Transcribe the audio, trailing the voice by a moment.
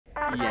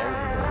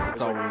Yeah,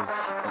 it's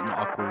always an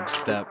awkward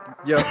step.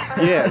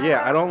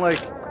 Yeah. I don't like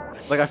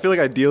I feel like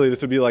ideally this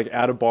would be like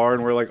at a bar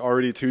and we're like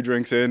already 2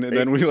 drinks in and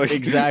then we like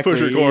exactly,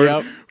 push record.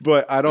 Yep.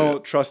 But I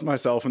don't trust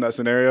myself in that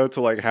scenario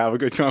to like have a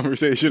good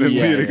conversation and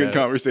lead a good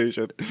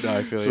conversation. No,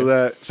 I feel so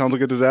that sounds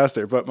like a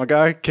disaster. But my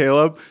guy,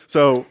 Caleb,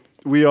 so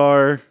we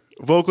are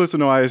vocalists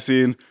in No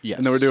Scene. Yes.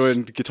 And then we're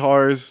doing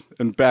guitars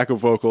and backup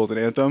vocals and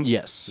anthems.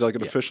 Yes. Is it like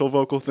an official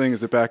vocal thing?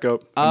 Is it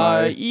backup?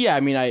 Yeah, I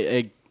mean,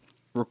 I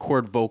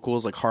record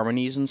vocals, like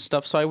harmonies and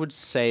stuff, so I would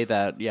say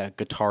that,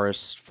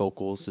 guitarist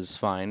vocals is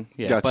fine.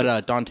 Yeah, gotcha.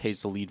 But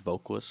Dante's the lead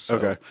vocalist, so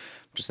okay.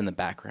 just in the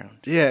background.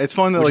 Yeah, it's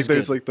fun that like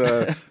there's like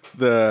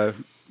the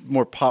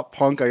more pop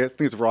punk, I think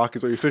it's rock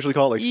is what you officially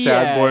call it, like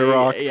sad boy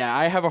rock. Yeah,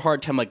 I have a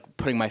hard time like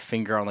putting my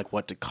finger on like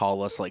what to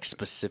call us like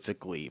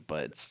specifically,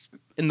 but it's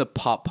in the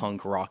pop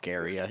punk rock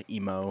area,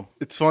 emo.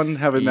 It's fun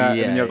having that, and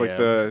then you have like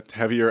the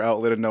heavier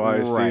outlet of No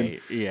Scene.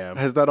 Right, yeah.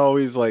 Has that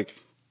always like,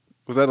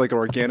 was that like an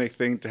organic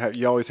thing to have?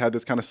 You always had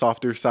this kind of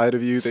softer side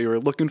of you that you were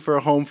looking for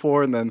a home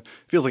for, and then it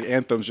feels like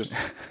Anthms just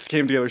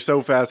came together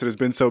so fast and has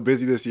been so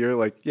busy this year.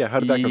 Like, yeah, how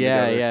did that come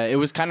together? Yeah, it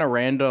was kind of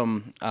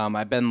random.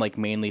 I've been like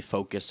mainly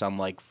focused on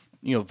like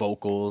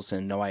vocals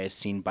and No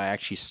Scene, but I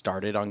actually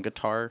started on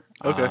guitar.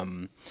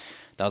 Okay,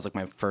 that was like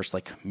my first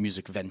like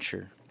music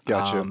venture.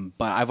 Gotcha.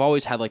 But I've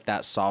always had like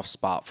that soft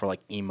spot for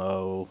like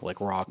emo,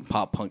 like rock,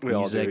 pop punk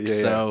music.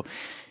 So.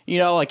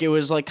 Like it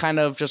was like kind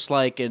of just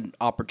like an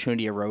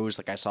opportunity arose.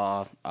 Like I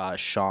saw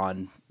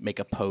Sean make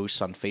a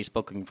post on Facebook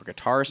looking for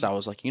guitarists. I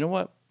was like, you know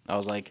what? I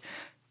was like,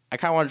 I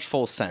kind of want to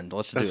full send.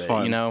 Let's do it.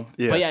 Fun. Yeah.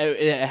 But yeah,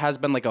 it has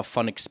been like a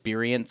fun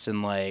experience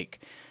and like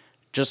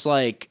just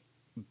like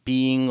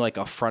being like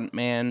a front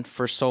man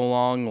for so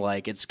long.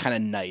 Like it's kind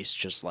of nice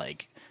just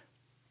like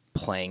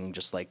playing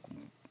just like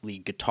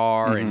lead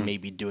guitar and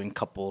maybe doing a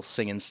couple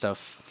singing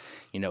stuff.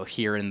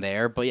 Here and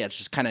there. But yeah, it's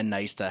just kind of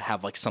nice to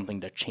have like something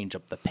to change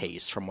up the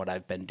pace from what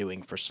I've been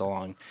doing for so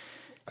long.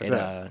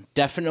 It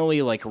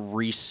definitely like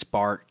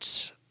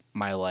re-sparked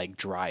my like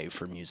drive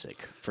for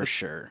music for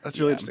sure. That's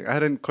really interesting. I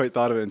hadn't quite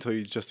thought of it until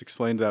you just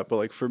explained that. But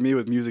like for me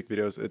with music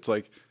videos, it's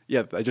like,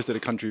 I just did a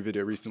country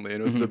video recently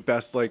and it was the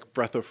best like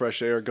breath of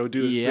fresh air. Go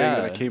do this thing.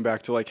 And I came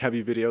back to like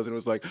heavy videos and it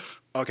was like,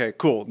 okay,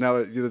 cool. Now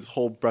that this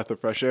whole breath of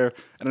fresh air.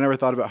 And I never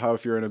thought about how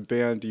if you're in a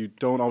band, you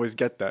don't always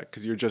get that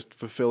because you're just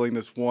fulfilling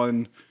this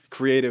one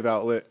creative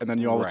outlet, and then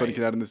you all of a sudden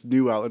can add in this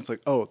new outlet. It's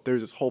like, oh,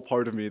 there's this whole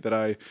part of me that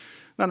I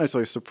not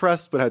necessarily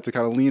suppressed, but had to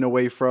kind of lean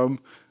away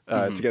from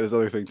to get this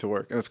other thing to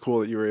work. And it's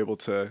cool that you were able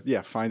to,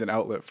 find an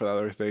outlet for that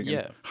other thing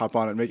and hop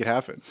on it and make it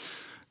happen.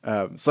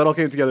 So that all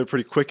came together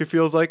pretty quick, it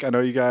feels like. I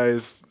know you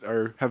guys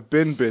have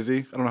been busy.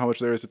 I don't know how much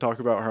there is to talk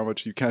about or how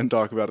much you can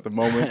talk about at the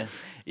moment.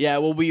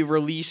 Well, we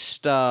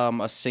released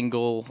a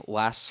single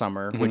last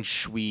summer,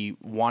 which we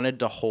wanted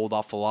to hold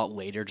off a lot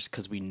later just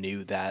because we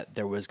knew that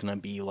there was going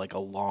to be like a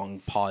long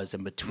pause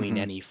in between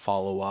any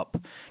follow-up.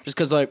 Just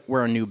because like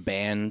we're a new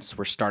band,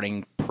 we're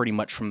starting pretty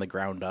much from the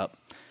ground up.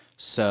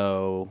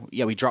 So,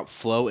 we dropped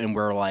Float and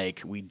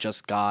we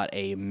just got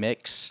a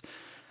mix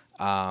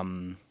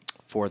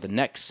for the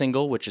next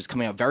single, which is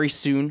coming out very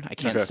soon. I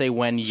can't say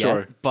when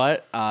yet,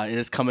 but it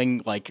is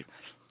coming like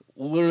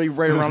literally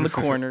right around the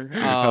corner.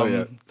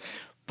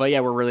 But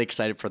we're really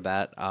excited for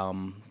that.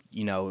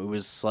 It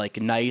was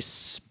like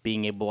nice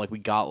being able, we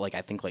got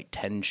I think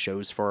 10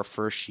 shows for our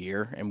first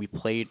year, and we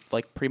played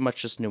pretty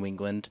much just New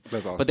England.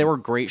 That's awesome. But they were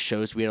great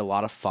shows. We had a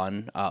lot of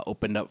fun.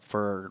 Opened up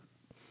for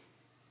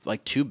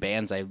 2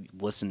 bands I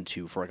listened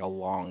to for a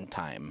long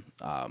time,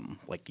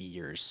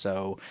 years.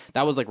 So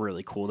that was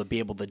really cool to be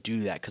able to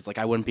do that because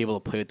I wouldn't be able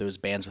to play with those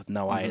bands with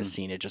No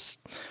Scene. It just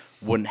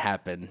wouldn't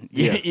happen.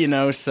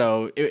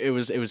 So it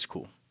was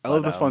cool. I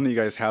love the fun that you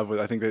guys have with.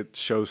 I think that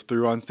shows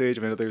through on stage.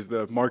 I mean, there's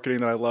the marketing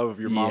that I love of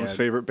your mom's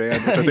favorite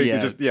band, which I think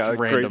is just a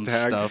great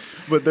tag.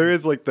 Stuff. But there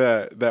is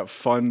that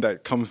fun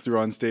that comes through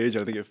on stage.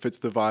 And I think it fits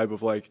the vibe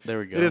of there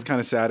we go. It is kind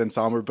of sad and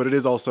somber, but it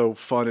is also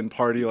fun and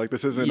party.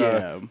 This isn't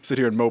a sit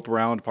here and mope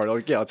around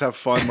party. Let's have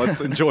fun. Let's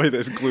enjoy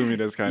this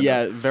gloominess kind of.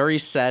 Yeah, very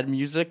sad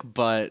music,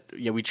 but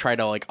we try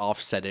to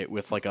offset it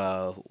with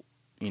a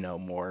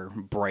more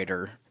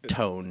brighter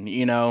tone,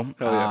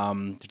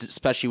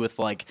 especially with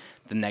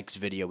the next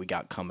video we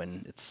got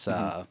coming. It's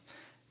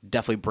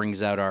definitely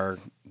brings out our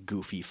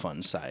goofy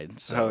fun side.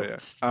 So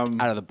it's out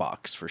of the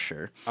box for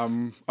sure.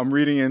 I'm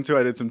reading into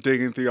it. I did some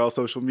digging through all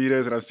social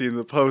medias and I've seen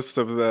the posts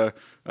of the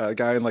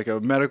guy in a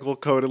medical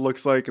coat, it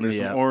looks like, and there's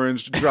some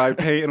orange dry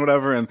paint and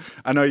whatever. And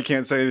I know you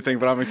can't say anything,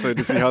 but I'm excited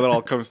to see how that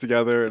all comes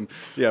together. And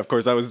of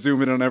course, I was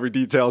zooming in on every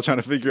detail, trying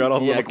to figure out all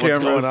the little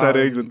camera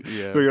settings and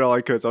figured all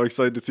I could. So I'm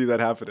excited to see that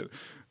happening.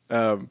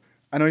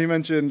 I know you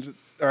mentioned,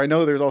 or I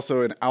know there's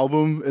also an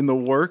album in the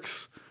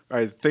works.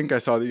 I think I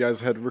saw that you guys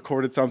had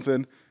recorded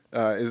something.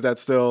 Is that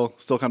still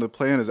kind of the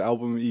plan? Is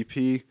album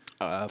EP?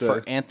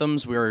 For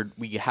Anthms,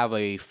 we have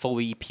a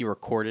full EP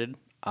recorded,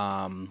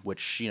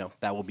 which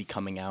that will be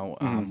coming out.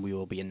 We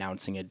will be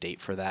announcing a date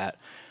for that.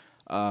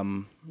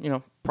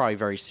 Probably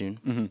very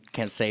soon.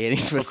 Can't say any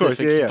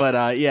specifics,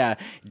 but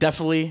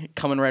definitely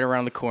coming right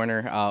around the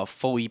corner.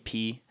 Full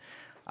EP.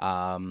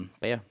 But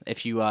yeah,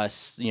 if you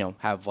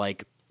have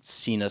like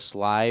seen us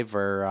live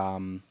or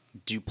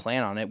do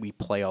plan on it, we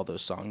play all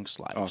those songs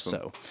live. Awesome.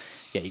 So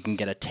yeah, you can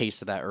get a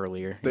taste of that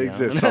earlier. They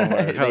exist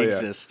somewhere. Hell They yeah.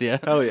 exist, yeah.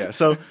 Hell yeah.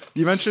 So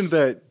you mentioned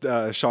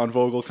that Sean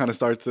Vogel kind of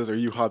starts this, or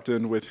you hopped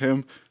in with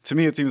him. To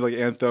me, it seems like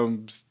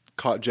Anthms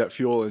caught jet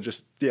fuel and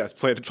just, it's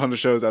played a ton of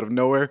shows out of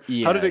nowhere.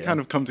 Yeah, How did it kind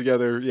of come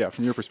together,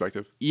 from your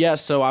perspective? Yeah,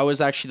 so I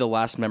was actually the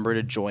last member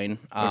to join.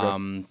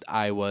 Okay.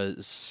 I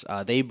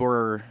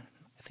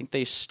think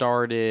they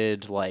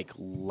started like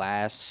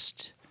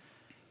let's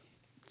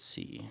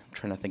see, I'm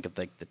trying to think of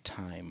like the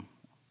time.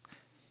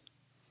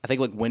 I think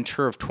like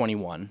winter of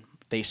 21,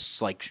 they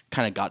like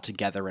kind of got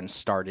together and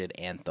started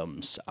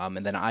Anthms.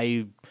 And then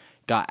I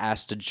got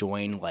asked to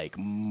join like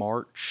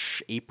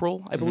March,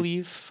 April, I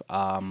believe,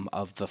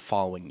 of the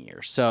following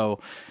year. So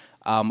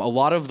a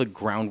lot of the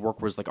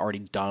groundwork was like already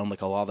done.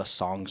 Like a lot of the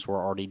songs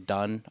were already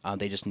done.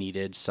 They just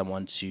needed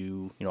someone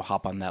to,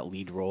 hop on that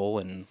lead role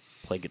and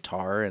play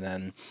guitar. And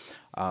then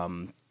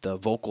the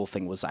vocal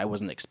thing was, I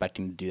wasn't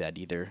expecting to do that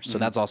either. So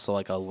that's also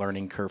like a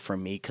learning curve for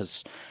me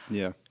because,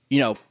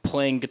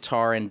 playing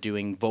guitar and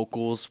doing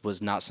vocals was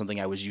not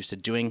something I was used to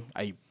doing.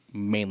 I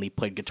mainly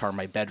played guitar in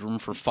my bedroom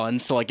for fun.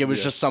 So like it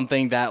was just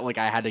something that like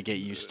I had to get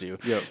used to.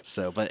 Yep.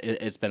 So, but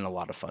it's been a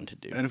lot of fun to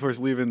do. And of course,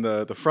 leaving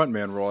the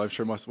frontman role, I'm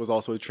sure was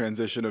also a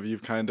transition of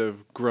you've kind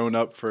of grown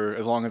up for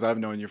as long as I've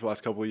known you for the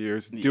last couple of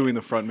years, doing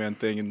the frontman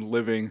thing and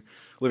living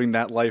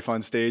that life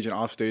on stage and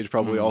off stage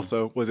probably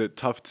also. Was it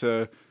tough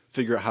to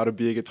figure out how to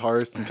be a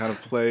guitarist and kind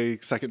of play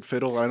second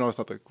fiddle? I know it's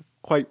not the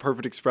quite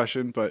perfect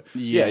expression, but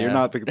you're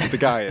not the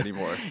guy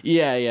anymore.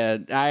 Yeah.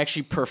 I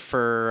actually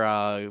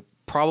prefer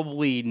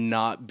probably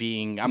not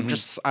being, I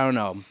don't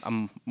know.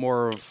 I'm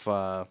more of,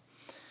 I'm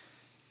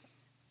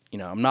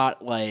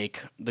not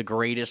like the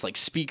greatest like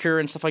speaker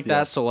and stuff like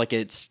that. So like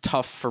it's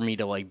tough for me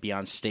to like be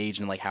on stage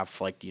and like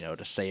have like,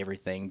 to say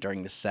everything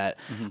during the set.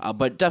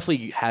 But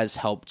definitely has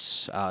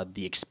helped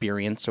the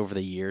experience over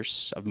the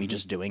years of me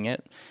just doing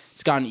it.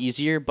 It's gotten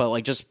easier, but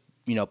like just,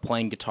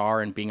 playing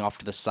guitar and being off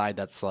to the side,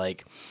 that's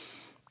like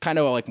kind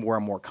of like where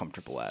I'm more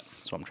comfortable at.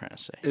 That's what I'm trying to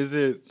say. Is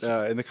it,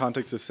 in the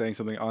context of saying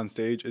something on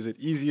stage, is it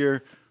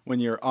easier when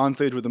you're on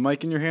stage with the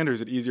mic in your hand, or is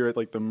it easier at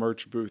like the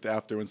merch booth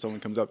after when someone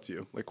comes up to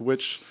you? Like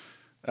which,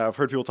 I've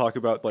heard people talk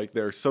about like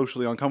they're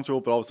socially uncomfortable,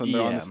 but all of a sudden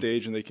they're on the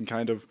stage and they can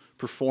kind of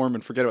perform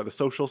and forget about the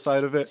social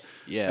side of it.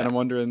 Yeah. And I'm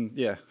wondering,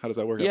 how does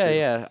that work?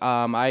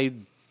 I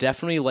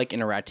definitely like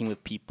interacting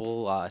with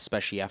people,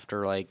 especially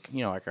after like,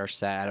 like our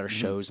set, our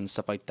shows and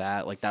stuff like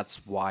that. Like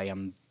that's why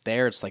I'm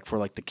there. It's like for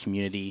like the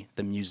community,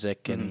 the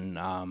music and,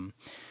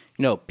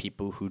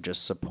 people who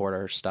just support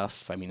our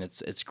stuff. I mean,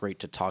 it's great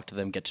to talk to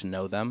them, get to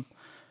know them.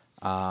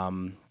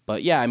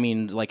 But yeah, I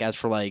mean, like as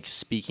for like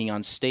speaking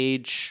on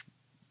stage,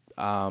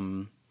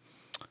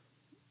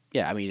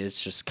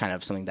 it's just kind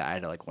of something that I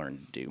had to like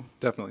learn to do.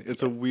 Definitely.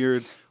 It's a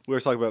weird, we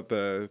always talk about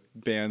the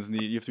band's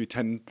need. You have to be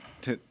 10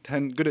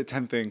 good at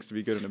 10 things to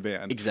be good in a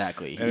band.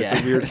 Exactly. And it's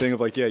a weird thing of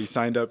like, you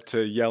signed up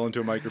to yell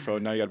into a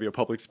microphone. Now you got to be a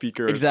public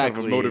speaker.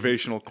 Exactly. Kind of a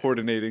motivational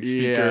coordinating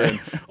speaker. And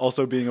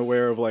also being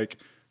aware of like,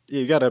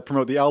 you got to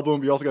promote the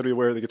album, but you also got to be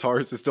aware the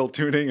guitarist is still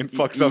tuning and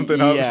fuck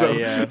something up. So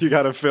you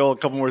got to fill a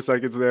couple more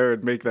seconds there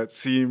and make that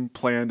seem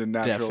planned and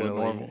natural and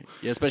normal.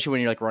 Yeah, especially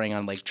when you're like running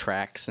on like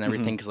tracks and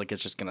everything, because like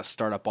it's just gonna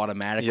start up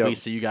automatically.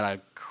 So you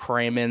gotta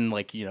cram in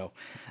like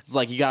it's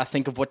like you gotta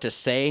think of what to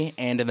say,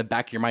 and in the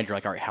back of your mind you're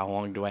like, all right, how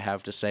long do I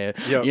have to say it?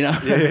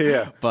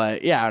 Yeah.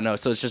 But yeah, I don't know.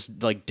 So it's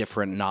just like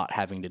different not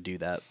having to do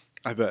that.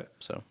 I bet.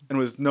 So. And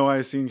was No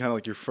Eye Seen kind of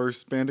like your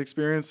first band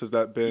experience? Has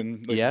that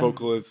been like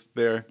vocalist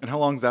there? And how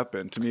long's that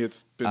been? To me,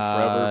 it's been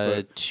forever.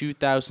 But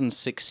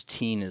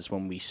 2016 is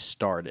when we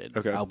started.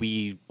 Okay.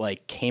 We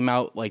like came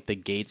out like the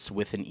gates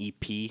with an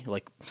EP.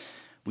 Like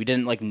we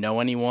didn't like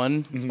know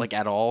anyone like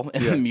at all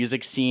in the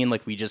music scene.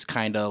 Like we just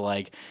kind of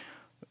like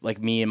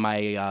me and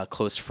my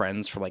close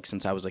friends for like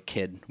since I was a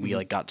kid, we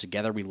like got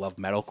together. We love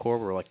metalcore.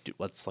 We're like, dude,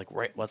 let's make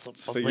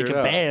a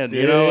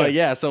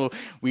band, So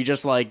we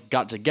just like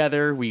got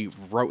together. We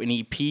wrote an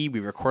EP. We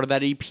recorded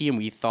that EP, and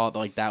we thought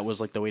like that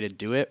was like the way to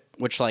do it.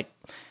 Which like,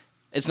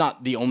 it's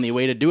not the only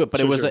way to do it,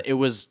 but it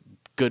was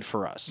good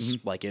for us.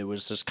 Like it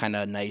was just kind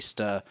of nice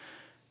to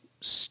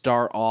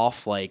start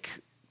off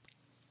like,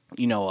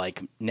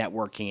 like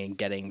networking and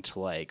getting to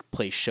like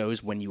play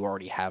shows when you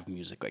already have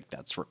music like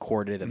that's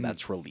recorded and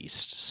that's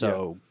released.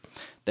 So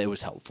that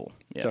was helpful.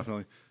 Yeah.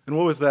 Definitely. And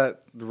what was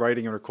that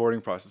writing and recording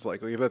process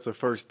like? Like if that's a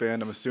first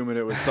band, I'm assuming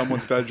it was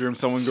someone's bedroom,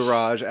 someone's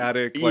garage,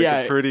 attic, like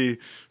a pretty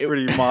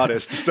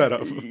modest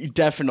setup.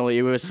 Definitely.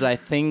 It was, I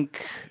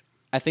think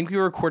we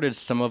recorded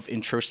some of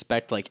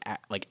Introspect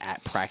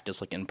at practice,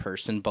 like in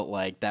person, but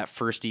like that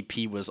first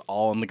EP was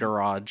all in the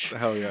garage.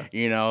 Hell yeah.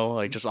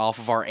 Like just off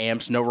of our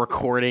amps, no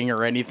recording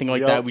or anything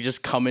like that. We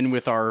just come in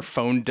with our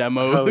phone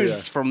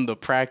demos from the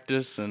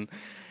practice and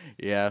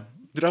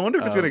Dude, I wonder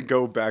if it's going to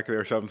go back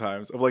there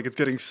sometimes. Of like it's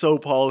getting so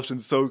polished and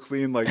so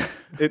clean. Like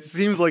it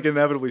seems like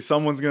inevitably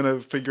someone's going to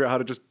figure out how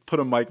to just put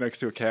a mic next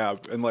to a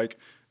cab and like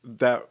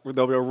that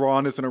there'll be a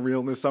rawness and a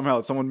realness somehow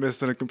that someone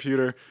missed in a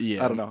computer. I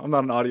don't know. I'm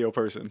not an audio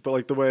person, but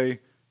like the way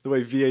the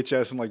way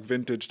VHS and like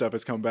vintage stuff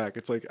has come back.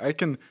 It's like I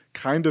can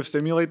kind of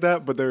simulate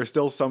that, but there is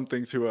still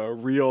something to a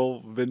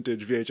real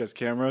vintage VHS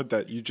camera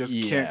that you just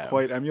can't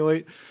quite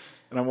emulate.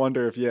 And I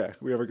wonder if,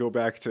 we ever go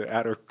back to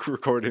attic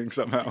recording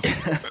somehow.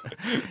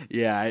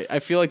 Yeah, I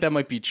feel like that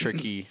might be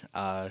tricky,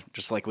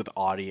 just like with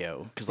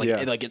audio, because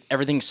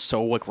everything's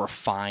so like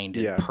refined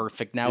and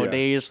perfect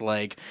nowadays.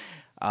 Like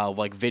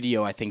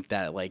video, I think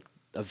that like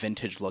a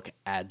vintage look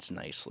adds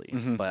nicely,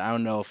 but I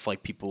don't know if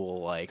like people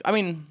will like. I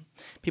mean,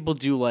 people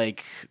do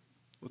like.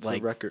 What's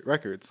like the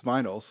records,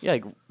 vinyls. Yeah,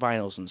 like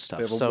vinyls and stuff.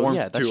 They have a so warmth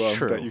yeah, that's to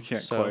true. That you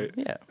can't quite.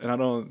 Yeah, and I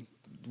don't.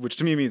 Which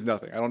to me means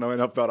nothing. I don't know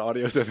enough about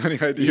audio to have any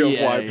idea of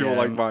why people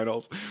like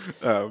vinyls.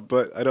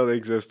 But I know they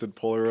exist in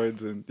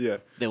Polaroids, and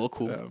they look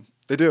cool.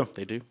 They do.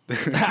 They do.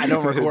 I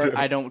don't record.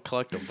 I don't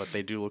collect them, but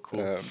they do look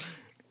cool.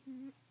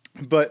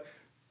 So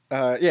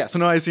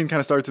now I've seen kind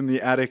of starts in the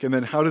attic, and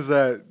then how does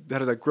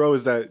that grow?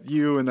 Is that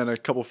you and then a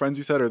couple friends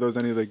you said? Are those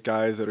any of the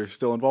guys that are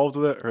still involved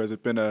with it, or has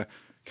it been a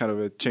kind of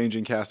a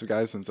changing cast of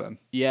guys since then?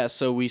 Yeah.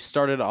 So we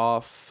started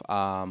off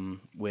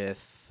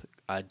with.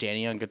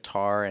 Danny on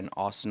guitar and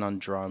Austin on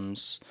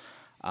drums.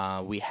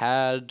 We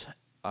had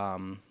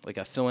like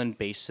a fill-in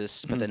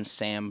bassist, but then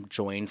Sam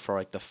joined for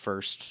like the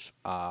first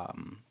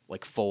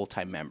like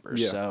full-time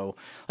members. So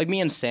like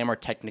me and Sam are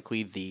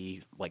technically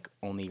the like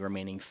only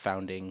remaining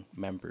founding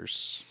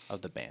members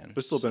of the band.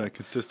 But still been a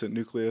consistent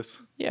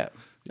nucleus. Yeah.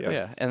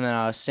 And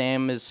then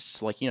Sam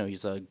is like,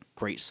 he's a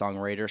great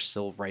songwriter,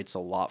 still writes a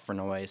lot for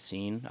No I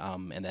Scene.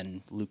 And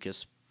then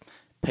Lucas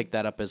picked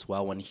that up as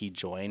well when he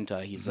joined.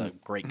 He's a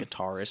great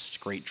guitarist,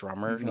 great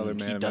drummer.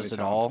 He does it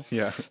all.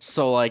 Yeah.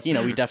 So like,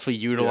 we definitely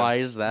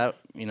utilize that,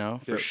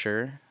 for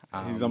sure.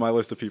 He's on my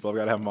list of people. I've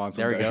got to have him on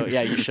someday. There we go.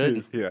 Yeah, you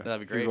should.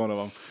 That'd be great. He's one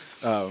of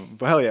them.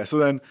 But hell yeah. So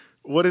then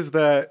what is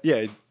that?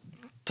 Yeah.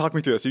 Talk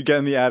me through this. So you get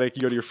in the attic,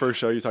 you go to your first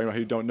show, you're talking about how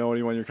you don't know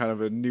anyone, you're kind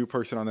of a new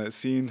person on that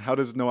scene. How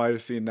does No I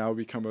Scene now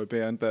become a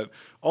band that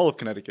all of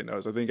Connecticut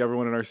knows? I think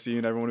everyone in our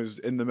scene, everyone who's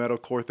in the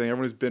metalcore thing,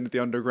 everyone who's been at the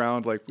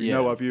underground, like we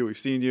know of you, we've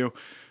seen you.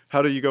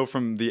 How do you go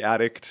from the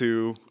attic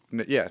to,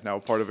 now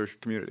part of a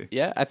community?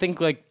 Yeah, I think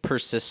like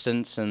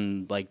persistence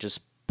and like just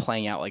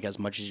playing out like as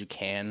much as you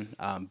can,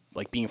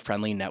 like being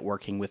friendly,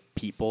 networking with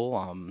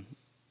people,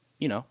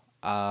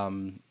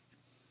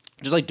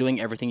 just like doing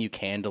everything you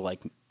can to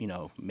like,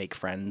 make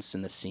friends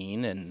in the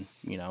scene and,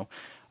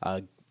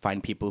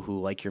 find people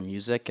who like your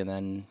music and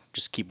then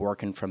just keep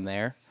working from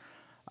there.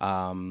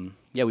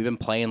 We've been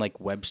playing like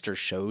Webster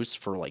shows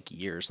for like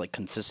years, like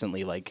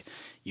consistently, like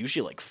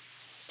usually like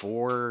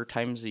 4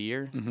 times a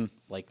year.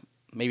 Like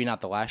maybe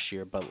not the last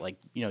year, but like,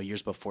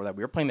 years before that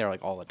we were playing there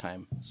like all the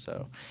time.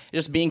 So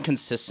just being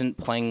consistent,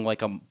 playing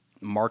like a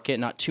market,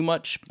 not too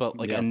much, but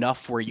like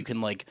enough where you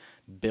can like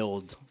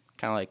build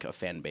kind of like a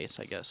fan base,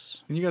 I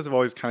guess. And you guys have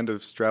always kind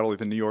of straddled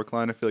the New York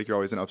line. I feel like you're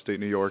always in upstate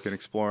New York and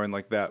exploring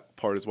like that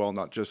part as well,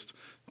 not just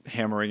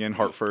hammering in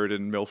Hartford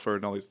and Milford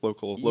and all these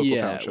local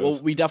town shows. Well,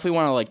 we definitely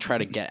want to like try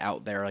to get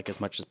out there like as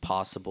much as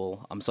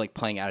possible. So like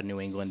playing out of New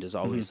England is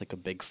always like a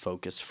big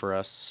focus for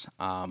us.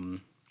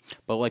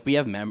 But like we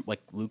have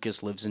like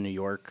Lucas lives in New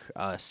York,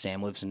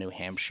 Sam lives in New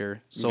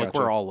Hampshire, so like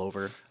we're all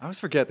over. I always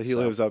forget that he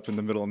lives up in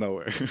the middle of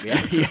nowhere. yeah,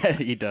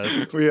 he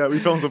does. we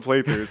filmed some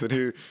playthroughs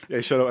and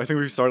he showed up. I think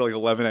we started like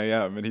 11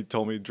 a.m. and he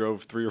told me he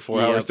drove 3 or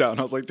 4 hours down.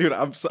 I was like, dude,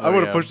 I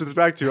would have pushed this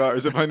back 2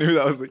 hours if I knew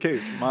that was the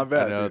case. My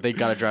bad. I know, they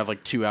gotta drive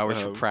like 2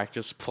 hours for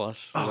practice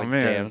plus. Oh like,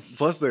 man, damn.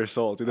 Plus their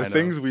soul, dude. The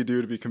things we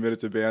do to be committed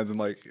to bands and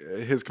like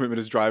his commitment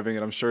is driving,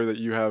 and I'm sure that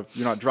you're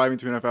not driving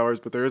 2.5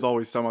 hours, but there is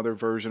always some other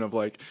version of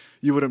like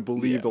you wouldn't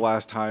believe the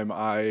last time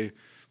I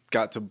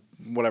got to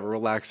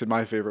relax in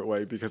my favorite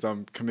way because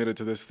I'm committed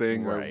to this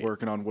thing or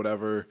working on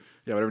whatever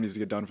needs to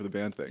get done for the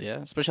band thing. Yeah,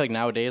 especially like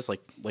nowadays,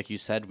 like you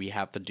said, we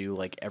have to do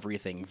like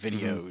everything,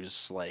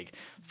 videos, like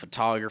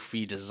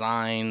photography,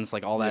 designs,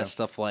 like all that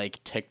stuff,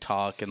 like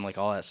TikTok and like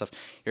all that stuff.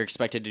 You're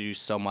expected to do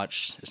so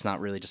much. It's not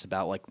really just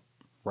about like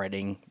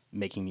writing,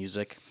 making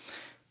music.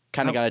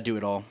 Kind of got to do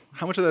it all.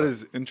 How much of that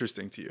is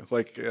interesting to you?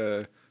 Like,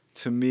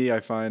 to me,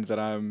 I find that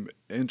I'm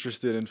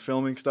interested in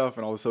filming stuff,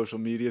 and all the social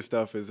media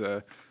stuff is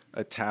a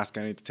task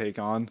I need to take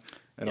on,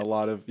 and a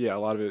lot of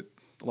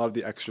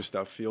the extra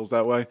stuff feels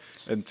that way.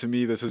 And to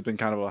me, this has been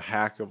kind of a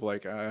hack of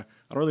like, I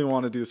don't really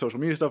want to do the social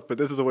media stuff, but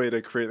this is a way to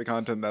create the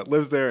content that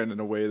lives there and in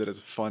a way that is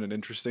fun and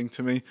interesting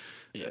to me.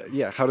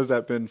 How does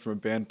that been from a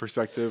band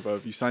perspective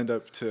of you signed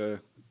up to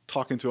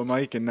talking to a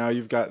mic and now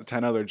you've got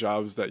 10 other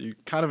jobs that you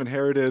kind of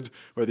inherited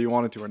whether you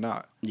wanted to or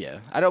not? Yeah,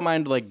 I don't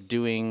mind like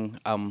doing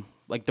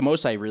like the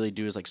most I really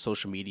do is like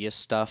social media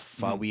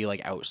stuff. We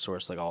like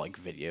outsource like all like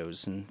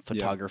videos and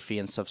photography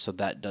and stuff, so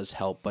that does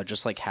help. But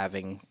just like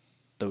having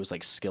those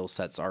like skill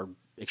sets are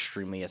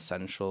extremely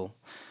essential.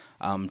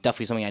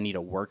 Definitely something I need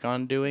to work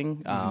on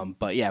doing.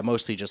 But yeah,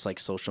 mostly just like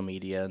social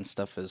media and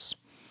stuff is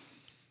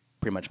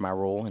pretty much my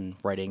role in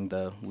writing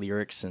the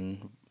lyrics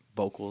and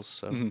vocals.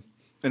 So. And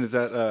is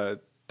that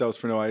was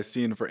for No I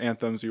Scene, for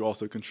Anthms? You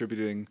also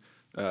contributing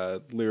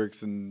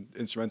lyrics and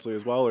instrumentally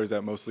as well, or is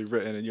that mostly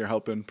written and you're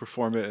helping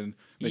perform it and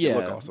make it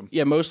look awesome?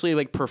 Yeah, mostly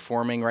like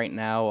performing right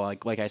now.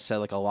 Like I said,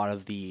 like a lot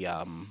of the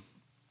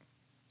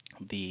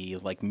the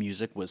like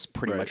music was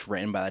pretty much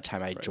written by the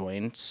time I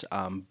joined.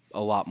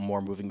 A lot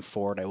more moving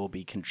forward, I will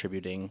be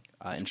contributing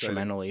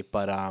instrumentally,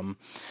 exciting. But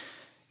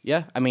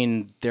yeah, I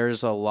mean,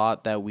 there's a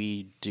lot that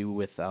we do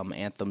with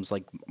Anthms.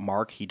 Like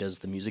Mark, he does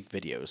the music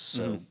videos,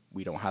 so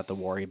we don't have to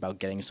worry about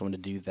getting someone to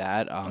do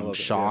that.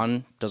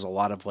 Sean does a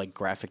lot of like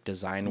graphic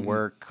design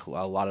work,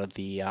 a lot of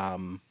the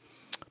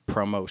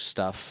promo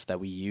stuff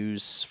that we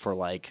use for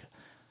like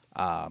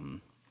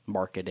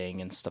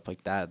marketing and stuff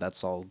like that.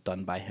 That's all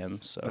done by him.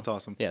 So that's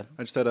awesome. Yeah,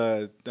 I just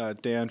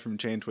had Dan from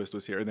Chain Twist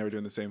was here, and they were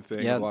doing the same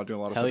thing. Yeah, doing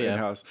a lot of stuff in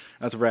house.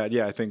 That's rad.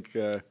 Yeah, I think.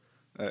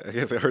 I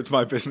guess it hurts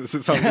my business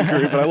to some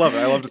degree, but I love it.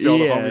 I love to see all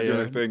the homies doing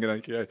their thing,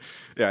 and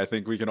I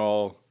think we can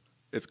all.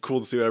 It's cool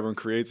to see what everyone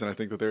creates, and I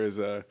think that there is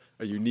a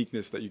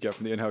uniqueness that you get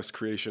from the in-house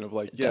creation of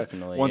like,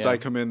 once I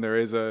come in, there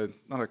is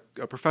not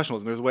a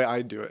professionalism. There's a way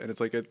I do it, and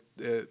it's like I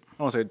don't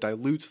want to say it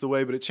dilutes the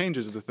way, but it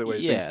changes the way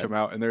things come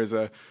out, and there's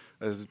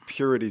as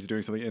purities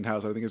doing something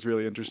in-house. I think it's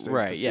really interesting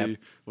to see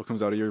what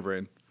comes out of your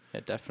brain.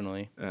 Yeah,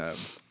 definitely.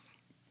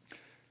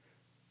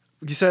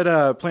 You said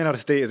playing out of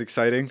state is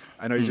exciting.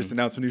 I know you just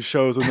announced some new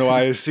shows with No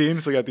Eye Seen,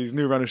 so we got these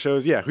new run of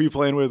shows. Yeah, who are you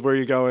playing with? Where are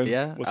you going?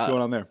 Yeah, what's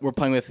going on there? We're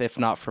playing with If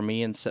Not For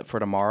Me and Set For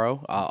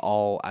Tomorrow,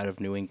 all out of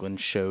New England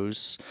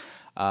shows.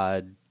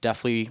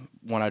 Definitely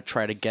want to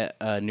try to get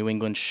a New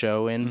England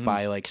show in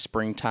by like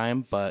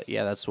springtime, but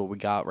yeah, that's what we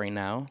got right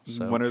now.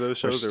 So when are those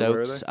shows? We're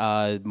or stoked. where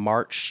are they?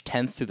 March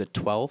 10th through the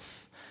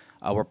 12th.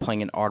 We're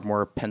playing in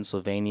Ardmore,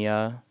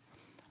 Pennsylvania,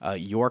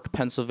 York,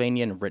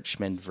 Pennsylvania, and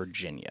Richmond,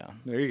 Virginia.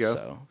 There you go.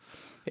 So,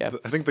 yeah.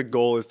 I think the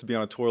goal is to be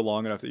on a tour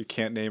long enough that you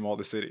can't name all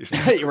the cities.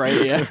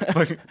 Right, yeah.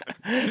 But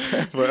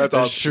that's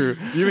awesome. True.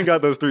 You even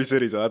got those 3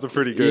 cities, though. That's a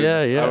pretty good.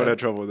 I would have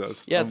trouble with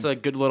those. Yeah, it's a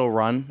good little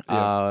run.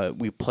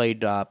 We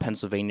played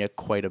Pennsylvania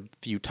quite a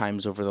few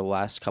times over the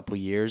last couple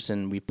of years,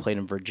 and we played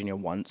in Virginia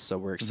once, so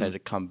we're excited to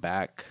come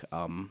back.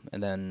 And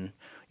then,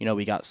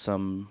 we got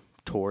some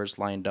tours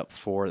lined up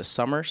for the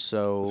summer,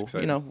 so,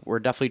 we're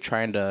definitely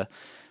trying to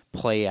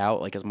play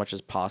out like as much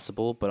as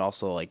possible, but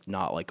also like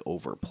not like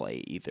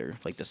overplay either,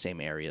 like the same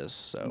areas.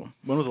 So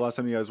when was the last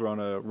time you guys were on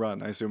a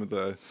run? I assume with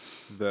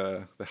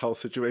the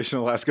health situation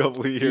the last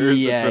couple of years,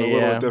 it's been a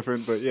little bit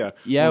different, but when was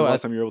the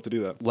last time you were able to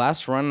do that?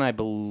 Last run, I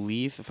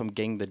believe, if I'm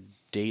getting the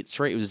dates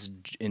right, it was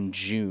in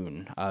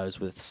June. It was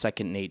with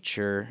Second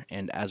Nature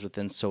and As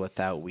Within So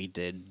Without. We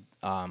did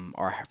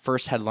our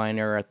first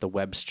headliner at the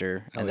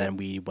Webster, and then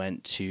we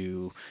went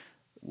to,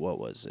 what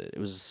was it? It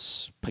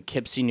was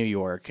Poughkeepsie, New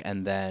York,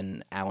 and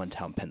then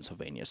Allentown,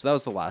 Pennsylvania. So that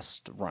was the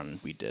last run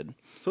we did.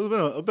 So it's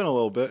been a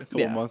little bit, a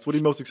couple of months. What are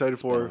you most excited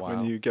for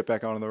when you get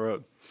back out on the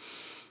road?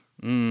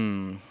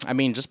 I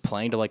mean, just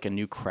playing to like a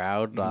new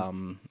crowd,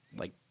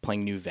 like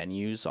playing new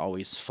venues,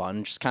 always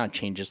fun. Just kind of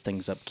changes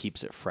things up,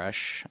 keeps it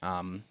fresh.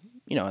 And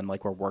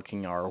like we're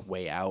working our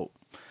way out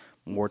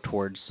more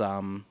towards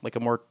like a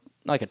more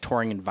like a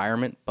touring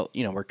environment, but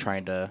we're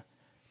trying to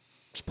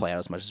just play out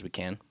as much as we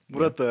can.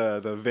 What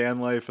about the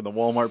van life and the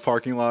Walmart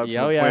parking lots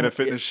and the Planet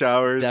Fitness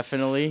showers?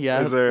 Definitely,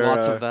 yeah. Is there,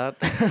 lots of that.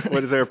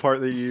 What is there a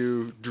part that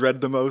you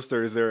dread the most,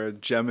 or is there a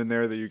gem in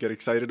there that you get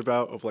excited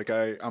about? Of like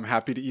I'm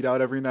happy to eat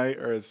out every night,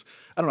 or I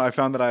don't know. I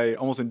found that I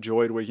almost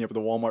enjoyed waking up at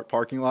the Walmart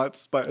parking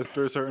lots, but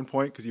after a certain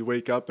point, because you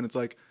wake up and it's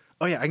like,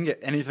 oh yeah, I can get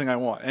anything I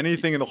want.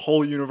 Anything in the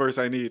whole universe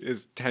I need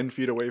is 10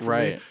 feet away from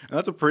me. And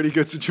that's a pretty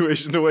good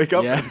situation to wake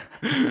up in.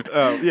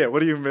 What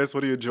do you miss? What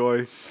do you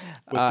enjoy?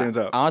 What stands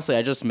out? Honestly,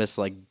 I just miss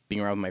like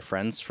being around with my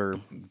friends for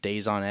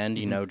days on end,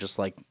 just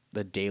like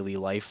the daily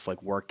life,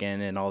 like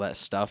working and all that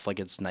stuff. Like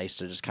it's nice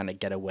to just kind of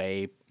get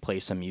away, play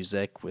some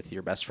music with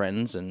your best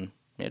friends and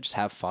just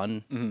have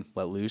fun,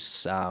 let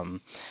loose.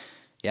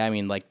 I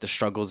mean, like, the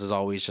struggles is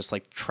always just,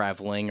 like,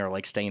 traveling or,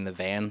 like, staying in the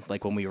van.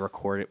 Like, when we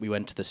recorded, we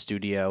went to the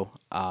studio,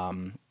 I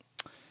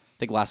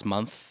think last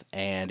month,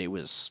 and it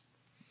was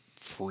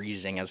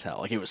freezing as hell.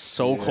 Like, it was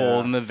so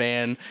cold in the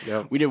van.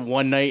 Yep. We did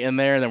one night in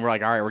there, and then we're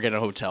like, all right, we're getting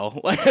a hotel.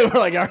 Like, we're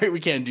like, all right,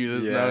 we can't do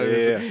this now.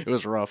 It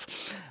was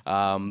rough.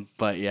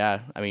 But,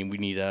 yeah, I mean, we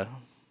need to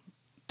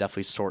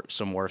definitely sort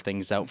some more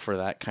things out for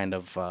that kind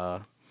of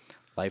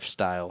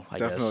lifestyle, I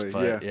guess.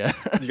 But, yeah.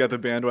 You got the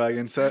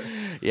bandwagon set?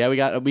 Yeah, we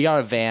got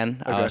a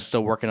van.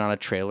 Still working on a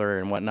trailer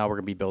and whatnot. We're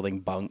gonna be building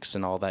bunks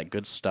and all that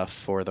good stuff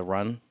for the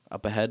run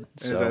up ahead.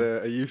 So. Is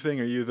that a you thing?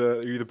 Are you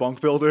the bunk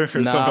builder?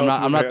 No,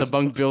 I'm not the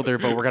bunk builder,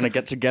 but we're gonna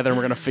get together and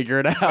we're gonna figure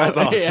it out. That's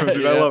awesome,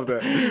 dude. I love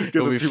that.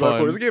 Because the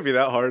 2x4s, it can't be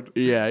that hard.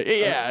 Yeah.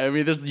 I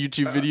mean, there's the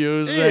YouTube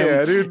videos.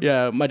 Dude.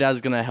 Yeah, my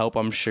dad's gonna help.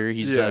 I'm sure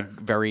he's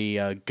very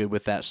good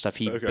with that stuff.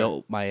 He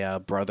built my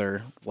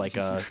brother like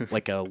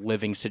a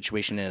living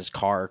situation in his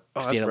car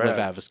because he had to live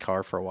out of his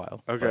car for a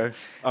while. Okay, it's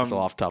a little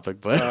off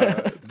topic,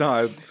 but no,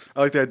 I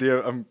like the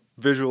idea. I'm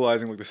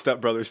visualizing like the Step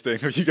Brothers thing.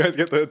 If you guys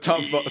get the top,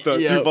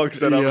 the 2 bunks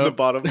set up and the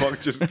bottom bunk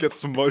just get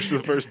some motion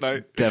the first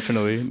night.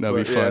 Definitely, that'll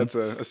be fun. Yeah, it's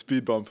a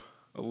speed bump,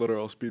 a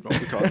literal speed bump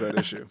to cause that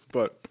issue,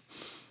 but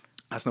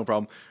that's no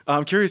problem.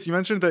 I'm curious. You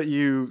mentioned that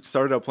you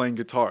started out playing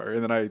guitar,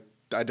 and then I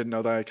didn't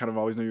know that. I kind of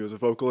always knew you as a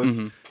vocalist.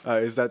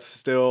 Is that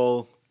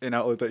still an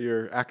outlet that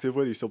you're active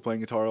with? Are you still playing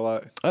guitar a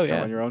lot? Oh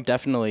yeah, on your own?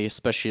 definitely.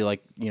 Especially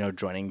like,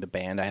 joining the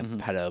band.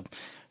 I've had to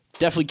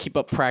definitely keep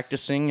up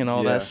practicing and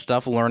all that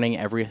stuff, learning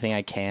everything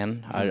I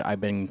can.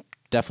 I've been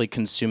definitely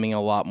consuming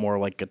a lot more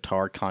like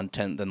guitar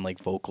content than like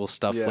vocal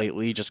stuff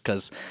lately, just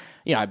because,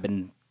 I've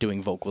been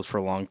doing vocals for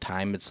a long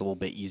time. It's a little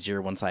bit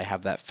easier once I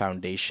have that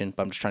foundation,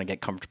 but I'm just trying to get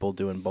comfortable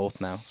doing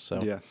both now.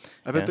 So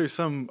I bet there's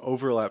some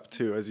overlap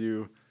too as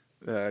you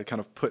kind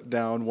of put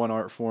down one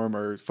art form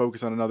or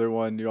focus on another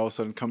one. You all of a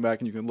sudden come back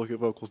and you can look at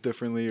vocals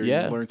differently, or you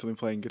learn something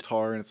playing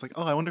guitar, and it's like,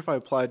 oh, I wonder if I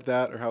applied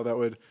that or how that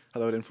would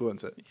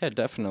influence it. Yeah,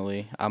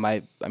 definitely. I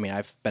mean,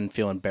 I've been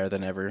feeling better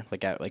than ever,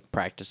 like at like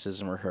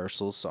practices and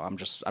rehearsals. So I'm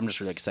just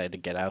really excited to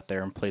get out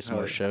there and play some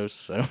more shows.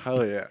 So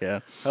hell yeah,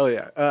 hell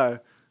yeah.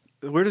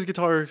 Where does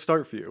guitar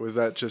start for you? Was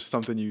that just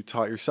something you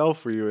taught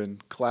yourself? Were you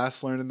in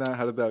class learning that?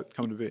 How did that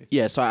come to be?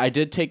 Yeah, so I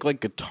did take like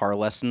guitar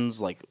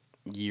lessons like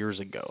years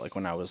ago, like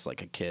when I was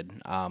like a kid.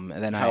 And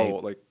then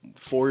like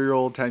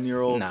 4-year-old,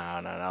 10-year-old?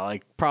 No,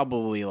 like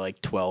probably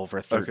like 12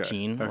 or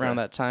 13 around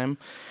that time.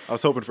 I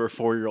was hoping for a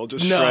 4-year-old.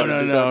 Just no.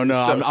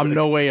 I'm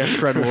no way a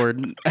shred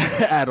lord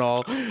at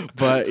all.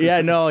 But yeah,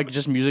 no, like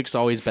just music's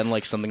always been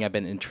like something I've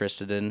been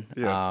interested in.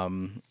 Yeah.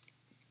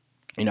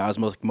 I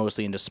was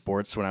mostly into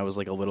sports when I was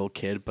like a little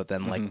kid, but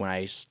then like when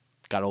I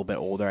got a little bit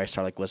older, I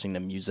started like listening to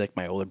music.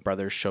 My older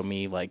brother showed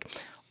me like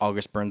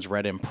August Burns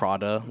Red and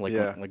Prada,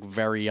 like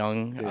very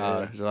young.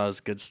 So that was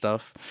good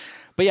stuff.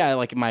 But yeah,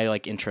 like my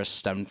like interest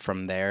stemmed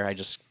from there. I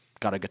just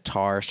got a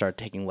guitar, started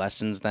taking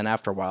lessons. Then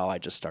after a while, I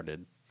just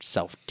started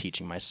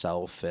self-teaching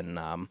myself, and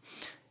it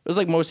was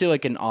like mostly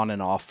like an on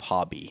and off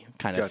hobby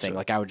kind of thing.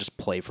 Like I would just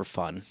play for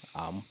fun,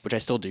 which I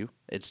still do.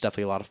 It's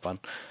definitely a lot of fun.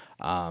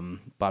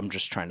 But I'm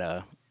just trying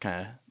to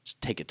kind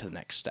of take it to the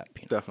next step.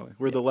 Definitely.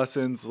 Were the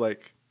lessons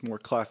like more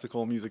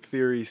classical music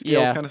theory,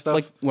 scales kind of stuff?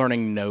 Like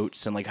learning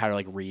notes and like how to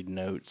like read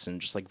notes and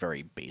just like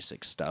very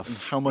basic stuff. And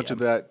how much of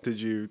that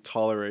did you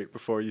tolerate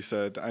before you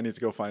said, I need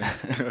to go find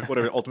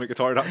whatever,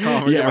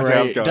 ultimateguitar.com and get my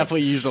tabs going?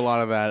 Definitely used a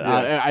lot of that.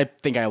 I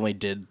think I only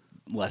did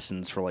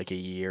lessons for like a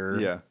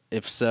year,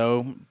 if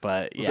so.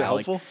 But was it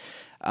helpful?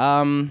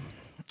 Nah,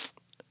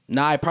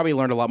 I probably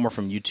learned a lot more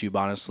from YouTube,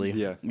 honestly.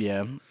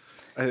 Yeah.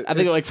 I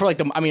think like for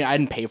like I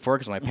didn't pay for it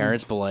because my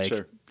parents, but like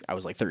I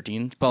was like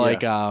 13. But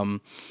like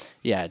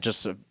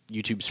just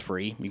YouTube's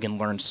free. You can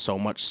learn so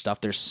much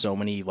stuff. There's so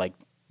many like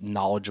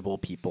knowledgeable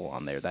people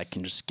on there that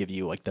can just give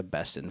you like the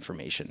best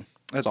information.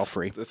 It's all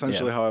free.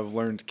 Essentially how I've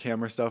learned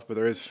camera stuff, but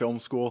there is film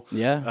school.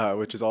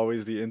 Which is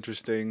always the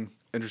interesting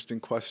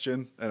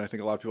question. And I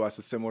think a lot of people ask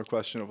a similar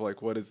question of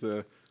like, what is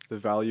the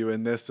value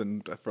in this?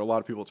 And for a lot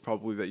of people, it's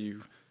probably that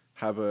you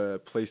have a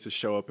place to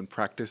show up and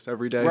practice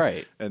every day,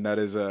 right? And that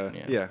is and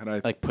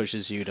I like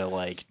pushes you to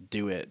like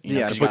do it,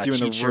 it puts you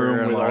in the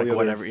room with all the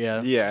whatever,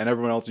 and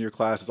everyone else in your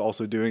class is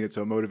also doing it,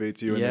 so it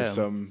motivates you, and there's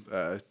some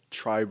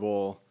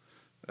tribal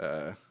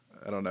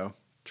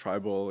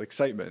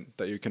excitement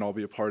that you can all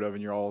be a part of,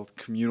 and you're all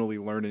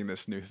communally learning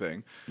this new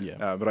thing.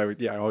 But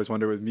I always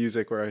wonder with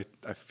music where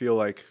I feel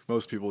like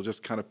most people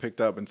just kind of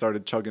picked up and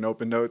started chugging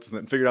open notes and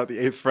then figured out the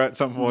 8th fret at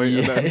some point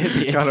and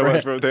then kind of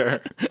went from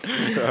there.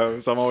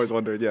 So I'm always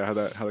wondering how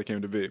that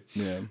came to be.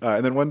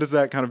 And then when does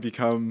that kind of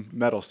become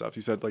metal stuff?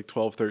 You said like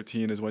 12,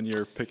 13 is when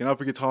you're picking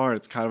up a guitar and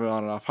it's kind of an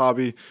on and off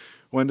hobby.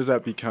 When does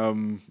that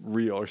become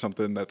real or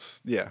something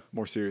that's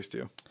more serious to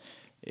you?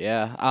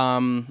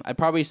 I'd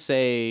probably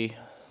say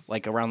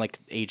like around like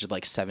age of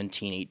like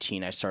 17,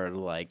 18, I started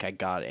like I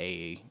got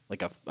a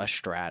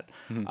Strat.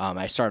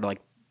 I started like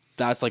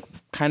that's like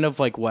kind of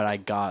like what I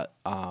got.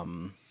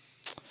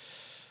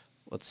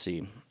 Let's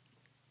see,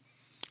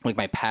 like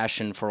my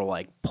passion for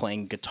like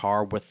playing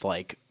guitar with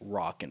like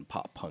rock and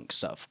pop punk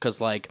stuff,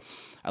 because like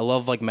I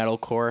love like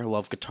metalcore, I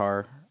love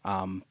guitar,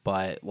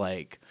 but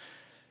like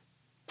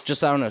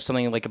just I don't know,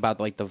 something like about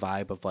like the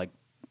vibe of like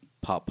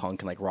pop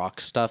punk and like rock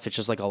stuff, it's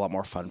just like a lot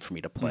more fun for me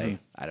to play.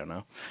 I don't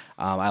know.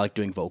 I like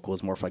doing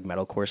vocals more for like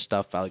metalcore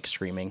stuff. I like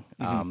screaming.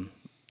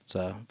 It's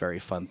a very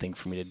fun thing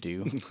for me to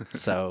do.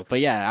 So, but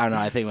yeah, I don't know.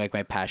 I think like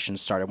my passion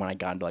started when I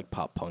got into like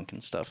pop punk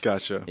and stuff.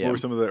 Gotcha. Yeah. What were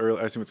some of the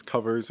early, I assume it's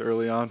covers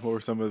early on. What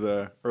were some of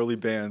the early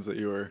bands that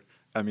you were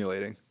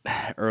emulating?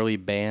 Early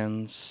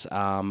bands,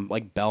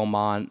 like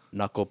Belmont,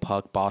 Knuckle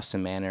Puck,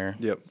 Boston Manor.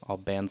 All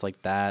bands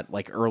like that.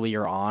 Like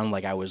earlier on,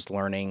 like I was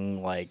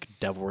learning like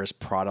Devil Wears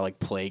Prada, like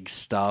Plague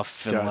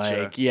stuff, and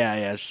like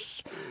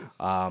just,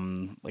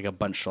 like a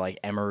bunch of like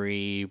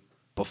Emery,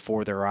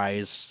 Before Their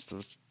Eyes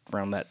was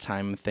around that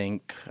time, I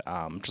think.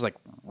 Just like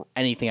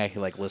anything I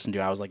could like listen to,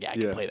 I was like, I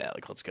can play that.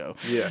 Like, let's go.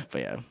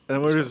 But yeah. And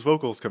then where does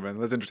vocals come in?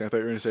 That's interesting. I thought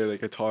you were going to say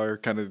like guitar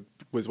kind of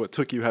was what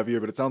took you heavier,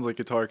 but it sounds like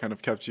guitar kind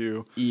of kept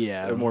you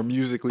more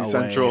musically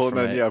central, and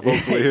then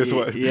vocally is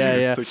what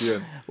took you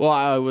in.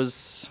 Well, what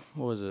was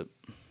it?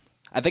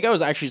 I think I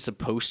was actually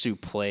supposed to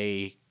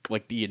play,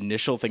 like the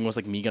initial thing was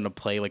like me gonna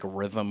play like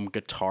rhythm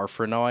guitar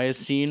for No I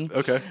Seen.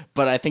 Okay.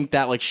 But I think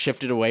that like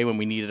shifted away when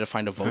we needed to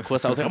find a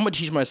vocalist. I was like, I'm gonna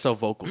teach myself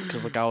vocals,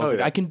 because like I was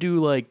I can do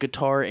like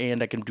guitar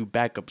and I can do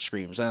backup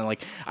screams, and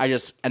like I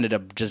just ended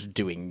up just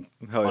doing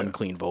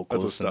unclean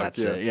vocals, and that's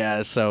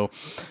it. So.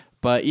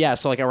 But yeah,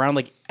 so like around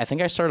like I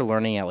think I started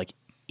learning at like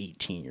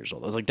 18 years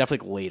old. It was like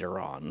definitely like later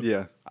on.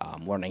 Yeah.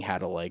 Learning how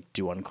to like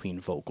do unclean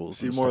vocals.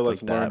 So you and more or stuff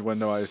less like learned that. when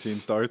No Iocene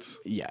starts?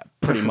 Yeah,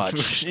 pretty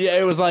much. Yeah,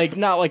 it was like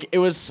not like it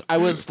was. I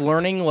was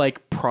learning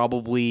like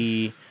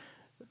probably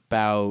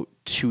about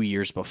 2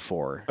 years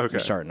before we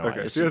started No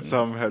Okay, Iocene. so you had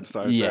some head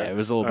start. Yeah, there. it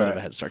was a little bit of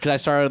a head start because I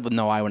started with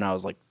No I when I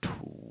was like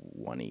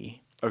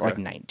 20, Okay. like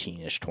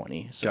 19ish,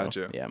 20. So,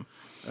 Gotcha. Yeah.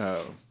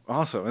 Oh,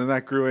 awesome. And then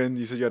that grew in.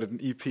 You said you had an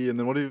EP, and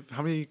then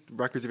how many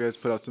records have you guys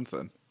put out since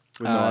then?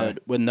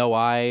 With No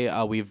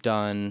I, we've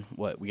done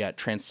we got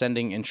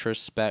Transcending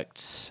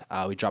Introspect.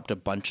 We dropped a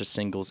bunch of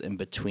singles in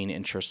between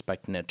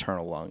Introspect and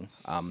Eternal Lung.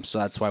 So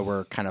that's why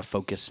we're kind of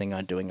focusing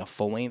on doing a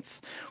full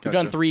length. We've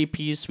done 3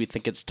 EPs. We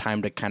think it's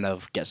time to kind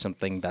of get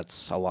something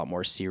that's a lot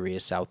more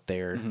serious out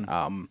there.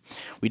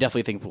 We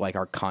definitely think like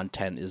our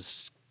content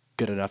is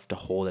good enough to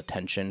hold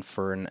attention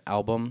for an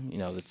album. You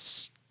know,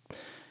 it's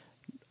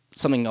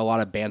something a lot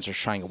of bands are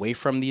shying away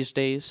from these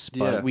days,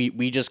 but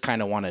we just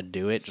kind of want to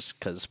do it just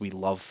because we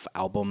love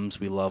albums.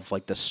 We love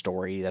like the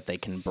story that they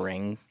can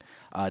bring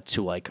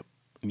to like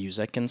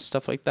music and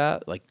stuff like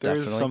that. Like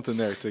there's something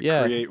there to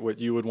create what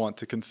you would want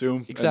to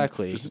consume.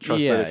 Exactly. Just to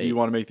trust that if you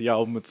want to make the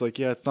album, it's like,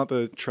 it's not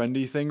the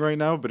trendy thing right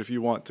now, but if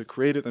you want to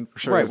create it, then for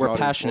sure. Right, we're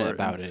passionate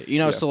about it. You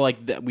know, so like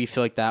we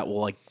feel like that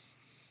will like,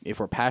 if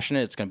we're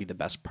passionate, it's going to be the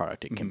best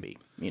product it can be,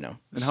 you know.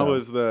 And how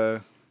was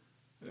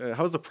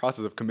the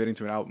process of committing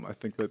to an album? I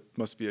think that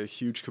must be a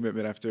huge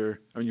commitment after,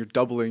 you're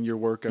doubling your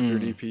work after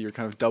an EP. You're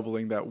kind of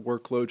doubling that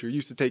workload you're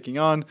used to taking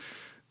on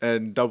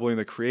and doubling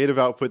the creative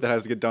output that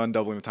has to get done,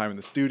 doubling the time in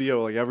the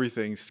studio. Like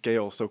everything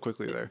scales so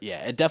quickly there.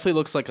 Yeah, it definitely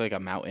looks like a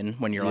mountain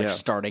when you're like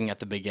starting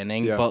at the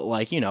beginning. Yeah. But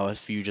like, you know,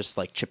 if you just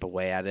like chip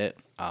away at it,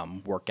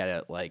 work at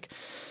it like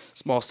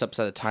small steps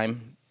at a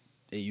time,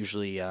 it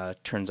usually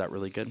turns out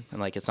really good. And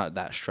like it's not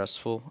that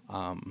stressful.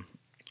 Are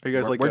you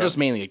guys we're just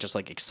mainly just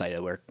like excited.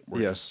 We're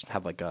just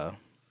have like a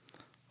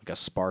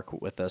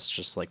spark with us.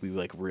 Just like we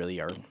like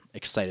really are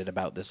excited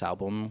about this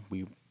album.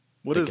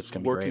 What does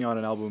working on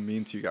an album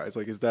mean to you guys?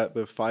 Like, is that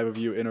the 5 of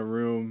you in a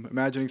room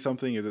imagining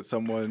something? Is it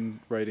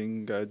someone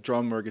writing a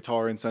drum or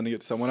guitar and sending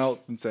it to someone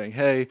else and saying,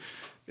 "Hey"?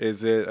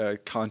 Is it a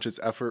conscious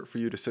effort for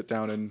you to sit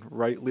down and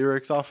write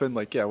lyrics often?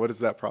 Like, what does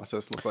that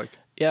process look like?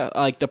 Yeah,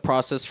 like the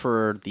process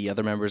for the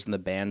other members in the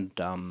band.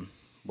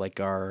 Like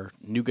our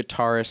new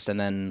guitarist and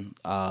then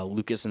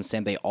Lucas and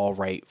Sam, they all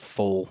write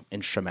full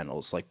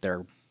instrumentals. Like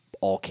they're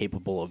all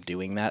capable of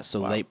doing that.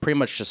 So they pretty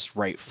much just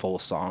write full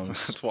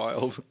songs. That's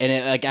wild. And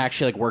it like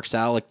actually like works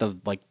out. Like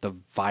the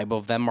vibe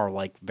of them are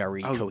like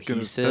very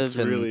cohesive. That's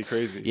really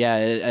crazy. Yeah,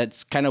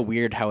 it's kind of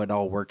weird how it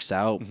all works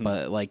out.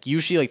 But like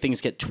usually like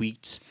things get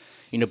tweaked,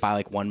 you know, by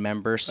like one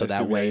member. So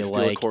that way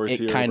like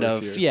it kind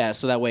of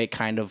so that way it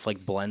kind of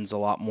like blends a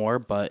lot more.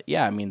 But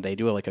yeah, I mean they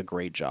do like a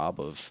great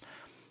job of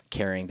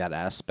carrying that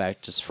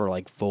aspect just for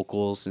like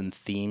vocals and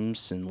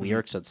themes and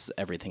lyrics. That's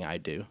everything I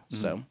do.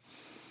 So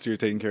you're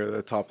taking care of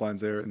the top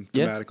lines there and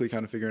thematically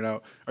kind of figuring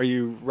out. Are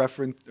you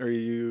kind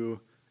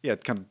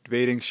of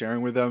debating,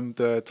 sharing with them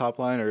the top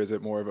line, or is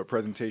it more of a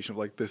presentation of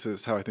like, this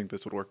is how I think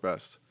this would work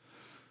best?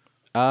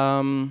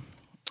 I'd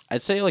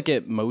say like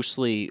it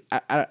mostly,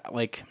 I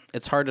like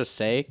it's hard to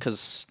say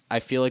because I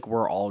feel like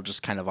we're all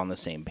just kind of on the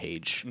same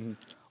page.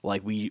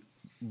 Like we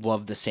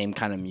love the same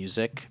kind of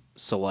music.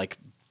 So like,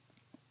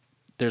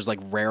 there's like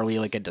rarely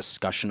like a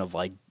discussion of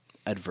like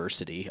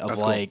adversity of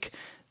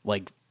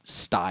like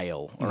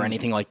style or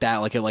anything like that.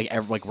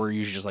 Like we're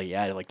usually just like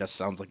like that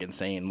sounds like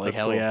insane. Like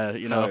hell yeah,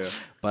 you know.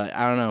 But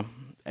I don't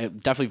know.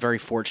 Definitely very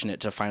fortunate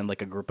to find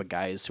like a group of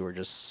guys who are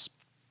just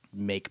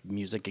make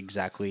music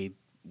exactly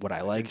what I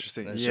like.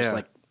 Interesting. It's just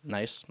like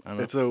nice. I don't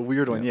know. It's a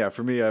weird one. Yeah,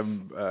 for me,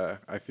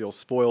 I feel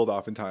spoiled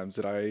oftentimes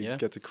that I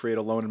get to create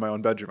alone in my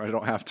own bedroom. I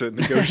don't have to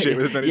negotiate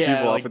with as many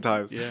people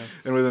oftentimes. Yeah.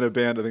 And within a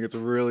band, I think it's a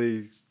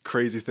really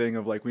crazy thing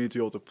of like we need to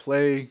be able to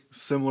play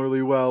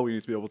similarly well. We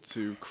need to be able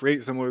to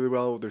create similarly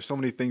well. There's so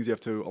many things you have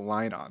to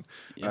align on.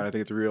 And I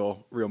think it's a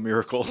real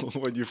miracle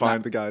when you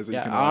find the guys that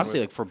you can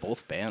honestly, like for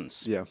both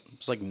bands. Yeah.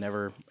 It's like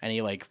never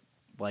any like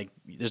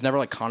there's never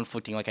like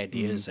conflicting like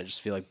ideas. I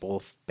just feel like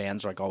both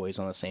bands are like always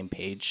on the same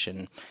page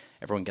and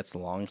everyone gets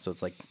along, so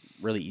it's like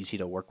really easy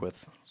to work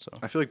with. So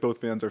I feel like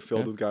both bands are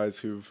filled with guys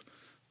who've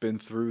been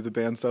through the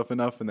band stuff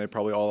enough, and they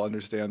probably all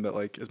understand that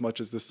like as much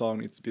as this song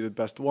needs to be the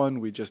best one,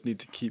 we just need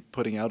to keep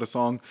putting out a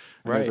song.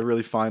 And there's a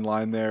really fine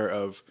line there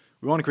of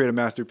we want to create a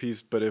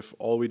masterpiece, but if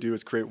all we do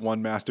is create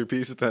one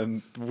masterpiece,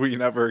 then we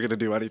never are going to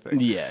do anything.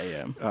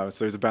 So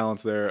there's a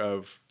balance there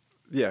of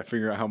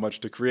figuring out how much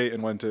to create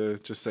and when to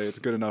just say it's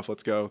good enough,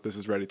 let's go, this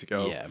is ready to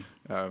go.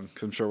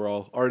 Because I'm sure we're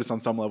all artists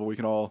on some level. We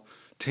can all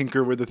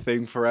tinker with the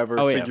thing forever,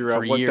 figure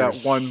out what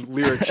that one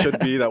lyric should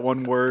be, that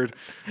one word.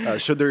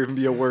 Should there even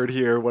be a word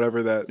here?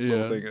 Whatever that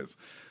little thing is.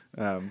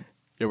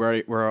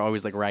 We're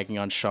always like ragging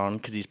on Sean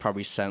because he's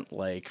probably sent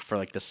like for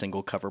like the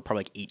single cover probably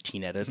like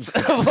 18 edits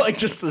of like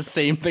just the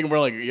same thing. We're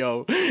like,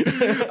 yo,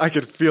 I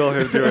could feel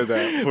him doing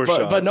that. Poor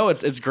Sean. But no,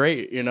 it's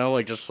great, you know,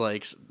 like just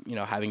like you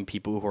know having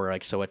people who are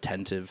like so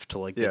attentive to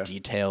like the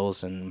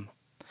details and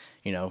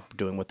you know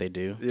doing what they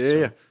do.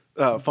 Yeah.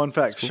 Fun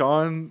fact, cool.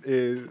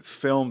 Sean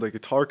filmed a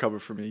guitar cover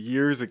for me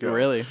years ago.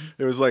 Really?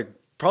 It was like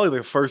probably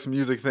the first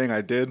music thing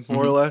I did,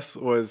 more or less,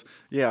 was,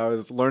 I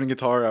was learning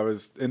guitar. I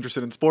was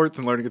interested in sports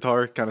and learning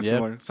guitar, kind of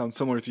similar, sounds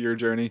similar to your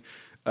journey.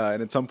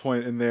 And at some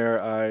point in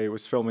there, I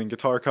was filming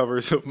guitar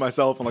covers of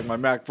myself on like my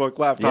MacBook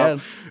laptop.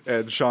 Yeah.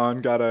 And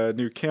Sean got a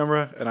new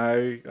camera, and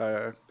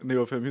I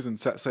knew of him. He was in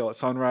Set Sail at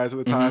Sunrise at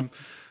the time.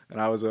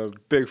 And I was a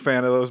big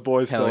fan of those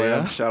boys. Still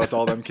am. Shout out to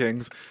all them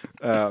kings.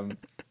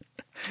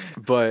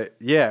 But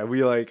yeah,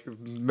 we like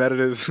met at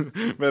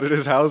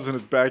his house in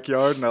his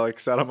backyard, and I like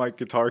sat on my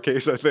guitar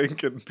case, I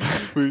think, and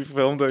we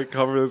filmed a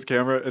cover of this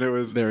camera, and it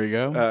was there. We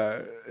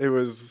go. It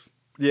was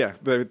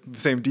the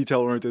same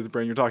detail oriented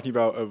brain you're talking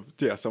about of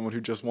someone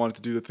who just wanted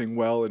to do the thing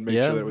well and make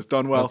sure that it was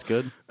done well. That's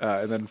good.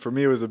 And then for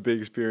me, it was a big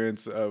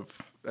experience of,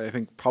 I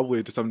think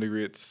probably to some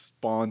degree it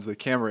spawns the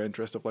camera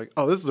interest of like,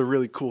 oh, this is a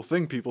really cool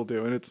thing people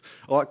do, and it's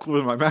a lot cooler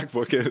than my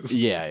MacBook is.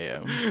 Yeah.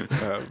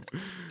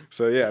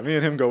 So yeah, me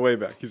and him go way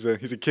back. He's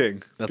a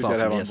king. That's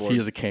awesome. Yes, he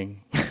is a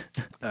king.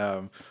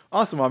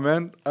 Awesome, my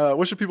man.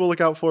 What should people look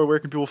out for? Where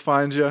can people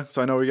find you?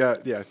 So I know we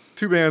got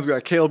 2 bands. We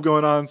got Caleb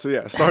going on. So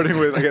yeah, starting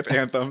with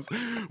Anthms.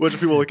 What should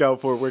people look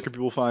out for? Where can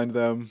people find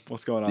them?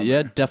 What's going on?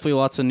 Yeah, definitely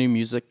lots of new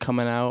music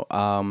coming out.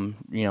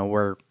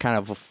 We're kind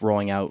of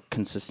rolling out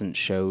consistent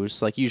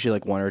shows, like usually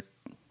like one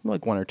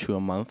or two a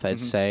month,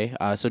 I'd say.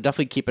 So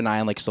definitely keep an eye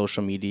on like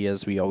social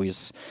medias. We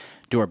always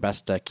do our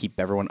best to keep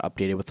everyone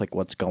updated with like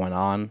what's going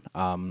on.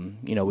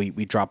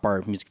 We drop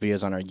our music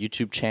videos on our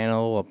YouTube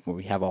channel.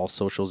 We have all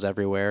socials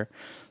everywhere.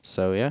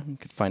 So yeah, you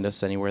can find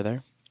us anywhere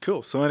there.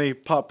 Cool. So any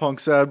pop punk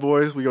sad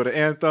boys, we go to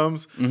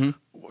Anthms.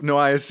 No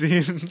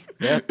Iocene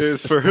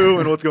is for who,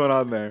 and what's going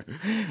on there?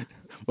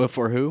 What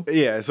for who?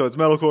 Yeah, so it's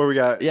metalcore. We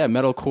got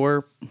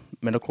metalcore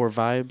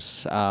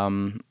vibes.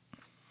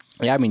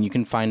 Yeah, I mean, you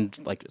can find,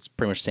 like, it's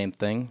pretty much the same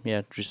thing.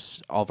 Yeah,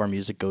 just all of our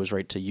music goes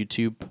right to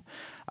YouTube.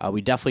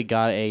 We definitely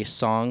got a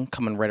song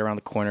coming right around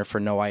the corner for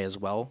No I as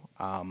well.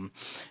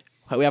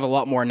 We have a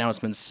lot more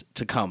announcements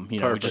to come. We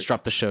just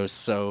dropped the shows,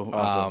 so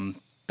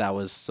awesome. That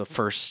was the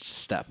first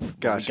step.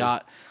 Gotcha. We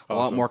got a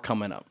lot more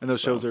coming up. And those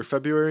shows are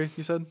February,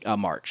 you said?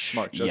 March.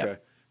 Okay.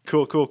 Yep.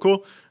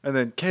 Cool. And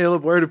then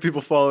Caleb, where do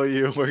people follow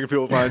you? Where can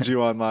people find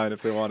you online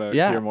if they want to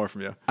hear more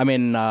from you? I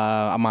mean,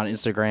 I'm on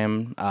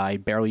Instagram. I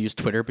barely use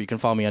Twitter, but you can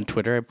follow me on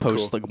Twitter. I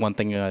post like one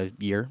thing a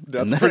year.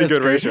 That's a pretty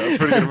good ratio. That's a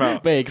pretty good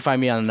amount. But yeah, you can find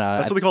me on...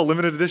 that's what they call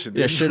limited edition.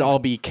 Yeah, it should all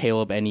be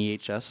Caleb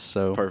NEHS.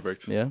 So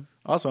perfect. Yeah.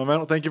 Awesome, man.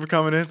 Well, thank you for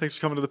coming in. Thanks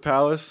for coming to the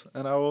Palace,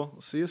 and I will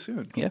see you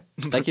soon. Yeah.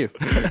 Thank you.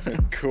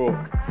 Cool.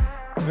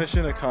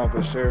 Mission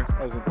accomplished, sir.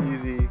 That was an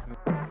easy...